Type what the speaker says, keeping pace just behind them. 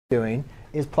doing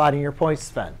is plotting your points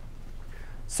spent.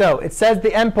 So it says the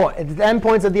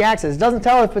endpoints of the axis. It doesn't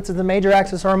tell if it's the major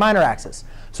axis or a minor axis.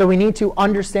 So we need to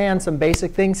understand some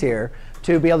basic things here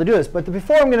to be able to do this. But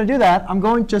before I'm going to do that, I'm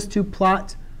going just to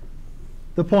plot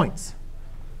the points.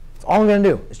 That's all I'm going to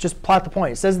do. It's just plot the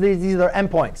point. It says these are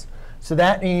endpoints. So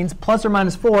that means plus or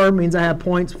minus 4 means I have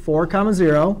points 4,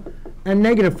 0, and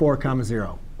negative 4,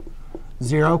 0.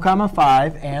 0,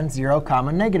 5, and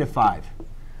 0, negative 5.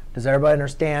 Does everybody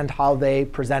understand how they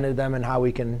presented them and how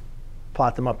we can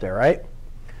plot them up there, right?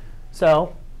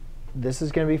 So this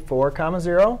is going to be 4,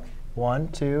 0, 1,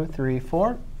 2, 3,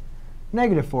 4.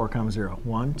 Negative 4, 0,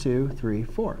 1, 2, 3,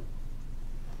 4.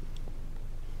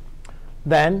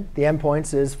 Then the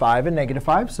endpoints is 5 and negative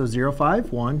 5. So 0,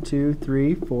 5, 1, 2,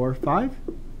 3, 4, 5.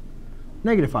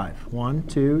 Negative 5, 1,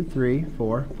 2, 3,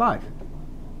 4, 5.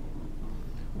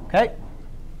 OK?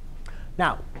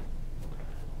 Now,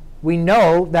 we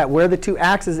know that where the two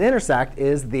axes intersect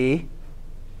is the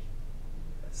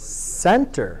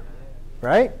center,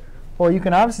 right? Well, you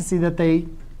can obviously see that they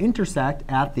intersect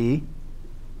at the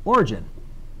origin,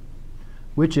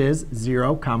 which is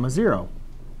 0, 0.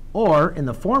 Or in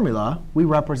the formula, we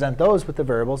represent those with the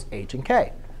variables h and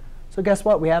k. So guess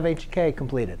what? We have h and k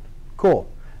completed. Cool.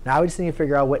 Now we just need to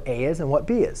figure out what a is and what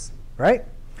b is, right?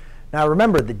 Now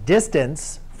remember, the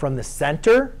distance from the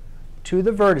center to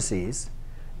the vertices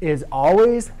is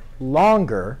always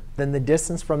longer than the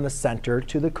distance from the center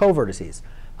to the co-vertices.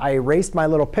 I erased my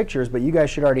little pictures, but you guys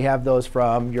should already have those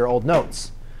from your old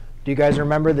notes. Do you guys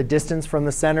remember the distance from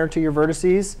the center to your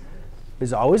vertices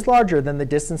is always larger than the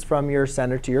distance from your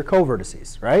center to your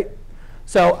co-vertices, right?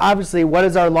 So obviously, what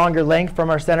is our longer length from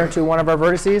our center to one of our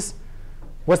vertices?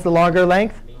 What's the longer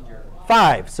length?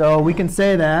 5. So we can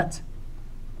say that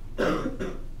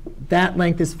that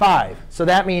length is 5. So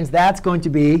that means that's going to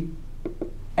be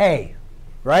a,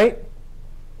 right?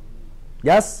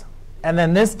 Yes? And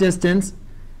then this distance,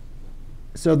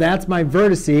 so that's my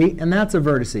vertice, and that's a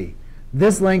vertice.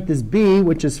 This length is b,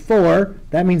 which is 4.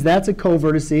 That means that's a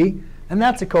co-vertice, and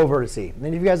that's a co-vertice. And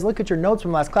if you guys look at your notes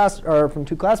from last class, or from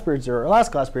 2 class periods, or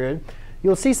last class period,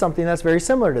 you'll see something that's very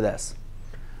similar to this.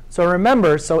 So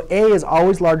remember, so a is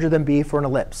always larger than b for an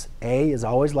ellipse. A is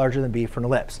always larger than b for an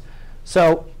ellipse.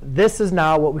 So this is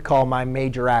now what we call my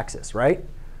major axis, right?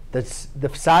 The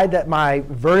side that my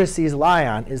vertices lie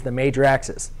on is the major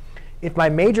axis. If my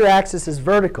major axis is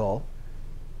vertical,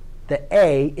 the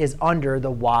a is under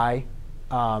the y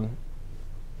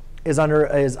is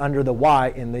under the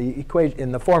y in the equation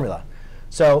in the formula.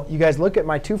 So you guys look at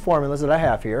my 2 formulas that I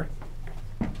have here.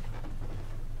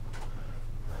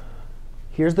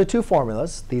 Here's the 2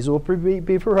 formulas. These will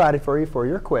be provided for you for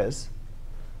your quiz.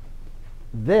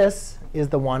 This is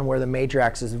the one where the major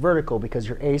axis is vertical because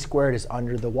your a squared is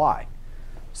under the y.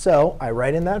 So I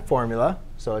write in that formula.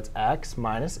 So it's x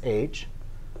minus h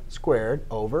squared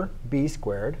over b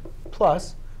squared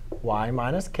plus y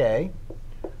minus k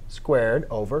squared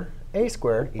over a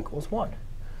squared equals 1.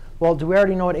 Well, do we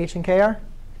already know what h and k are?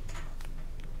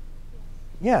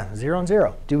 Yeah, 0 and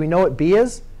 0. Do we know what b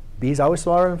is? B is always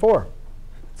smaller than 4.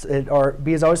 Or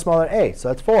b is always smaller than a, so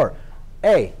that's 4.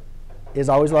 A is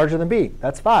always larger than b.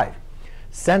 That's 5.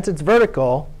 Since it's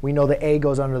vertical, we know the a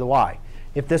goes under the y.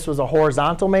 If this was a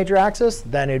horizontal major axis,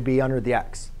 then it'd be under the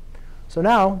x. So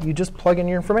now you just plug in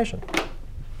your information.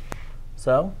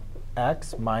 So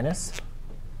x minus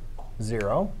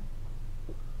 0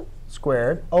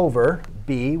 squared over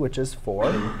b, which is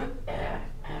 4,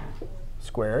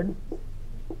 squared.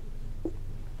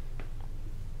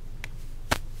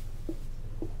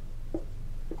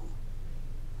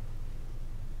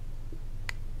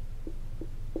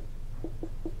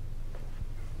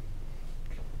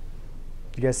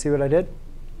 You guys see what I did?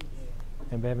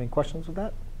 Anybody have any questions with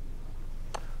that?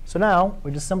 So now we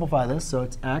just simplify this. So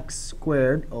it's x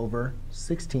squared over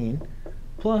 16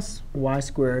 plus y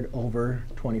squared over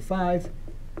 25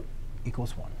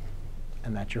 equals 1.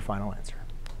 And that's your final answer.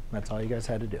 That's all you guys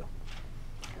had to do.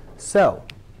 So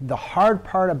the hard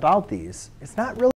part about these, it's not really